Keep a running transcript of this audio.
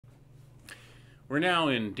We're now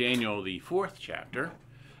in Daniel, the 4th chapter.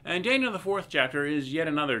 And Daniel, the 4th chapter, is yet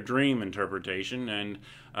another dream interpretation. And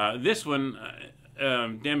this one,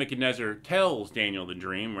 Nebuchadnezzar tells Daniel the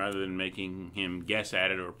dream rather than making him guess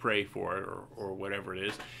at it or pray for it or whatever it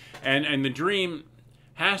is. And the dream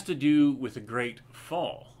has to do with a great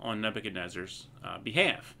fall on Nebuchadnezzar's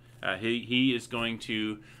behalf. He is going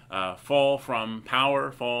to fall from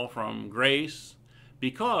power, fall from grace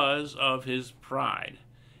because of his pride.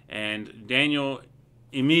 And Daniel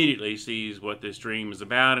immediately sees what this dream is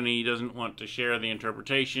about, and he doesn't want to share the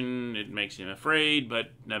interpretation. It makes him afraid,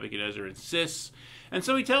 but Nebuchadnezzar insists. And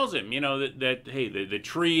so he tells him, that hey, the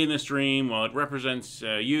tree in this dream, well, it represents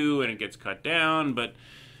you, and it gets cut down,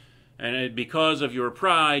 because of your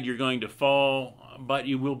pride, you're going to fall, but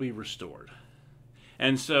you will be restored.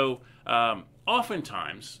 And so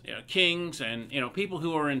oftentimes, kings and people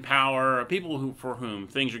who are in power, people for whom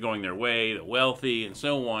things are going their way, the wealthy and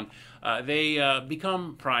so on, they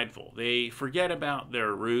become prideful. They forget about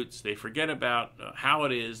their roots. They forget about how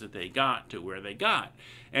it is that they got to where they got.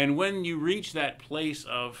 And when you reach that place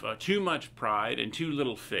of too much pride and too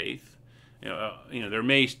little faith, there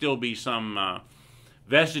may still be some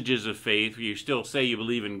vestiges of faith where you still say you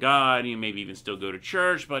believe in God, you maybe even still go to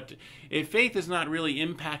church, but if faith is not really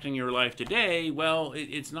impacting your life today, well,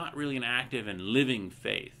 it's not really an active and living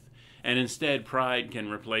faith. And instead, pride can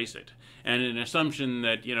replace it. And an assumption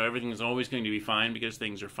that, everything is always going to be fine because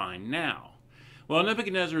things are fine now. Well,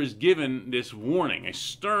 Nebuchadnezzar is given this warning, a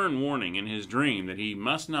stern warning in his dream that he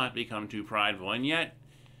must not become too prideful, and yet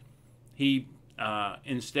he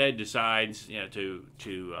instead decides to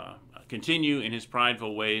continue in his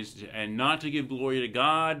prideful ways and not to give glory to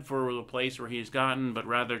God for the place where he has gotten, but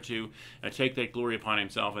rather to take that glory upon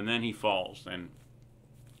himself, and then he falls, and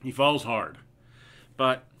he falls hard.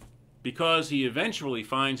 But because he eventually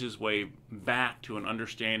finds his way back to an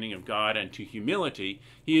understanding of God and to humility,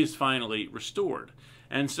 he is finally restored.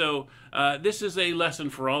 And so this is a lesson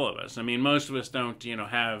for all of us. I mean, most of us don't,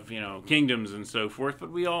 have, kingdoms and so forth,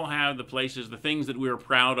 but we all have the places, the things that we are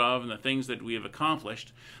proud of and the things that we have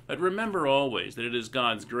accomplished. But remember always that it is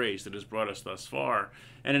God's grace that has brought us thus far,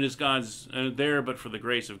 and it is God's there, but for the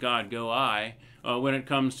grace of God go I, when it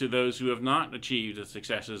comes to those who have not achieved the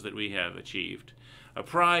successes that we have achieved.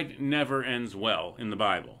 Pride never ends well in the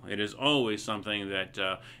Bible. It is always something that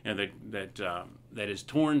that is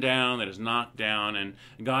torn down, that is knocked down, and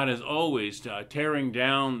God is always tearing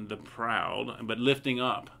down the proud, but lifting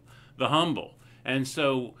up the humble. And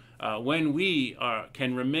so when we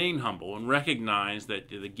can remain humble and recognize that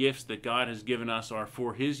the gifts that God has given us are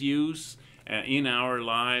for His use in our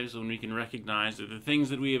lives, when we can recognize that the things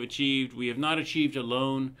that we have achieved, we have not achieved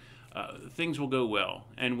alone, things will go well.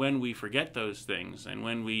 And when we forget those things, and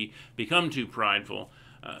when we become too prideful,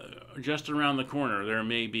 just around the corner there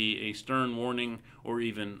may be a stern warning or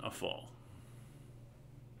even a fall.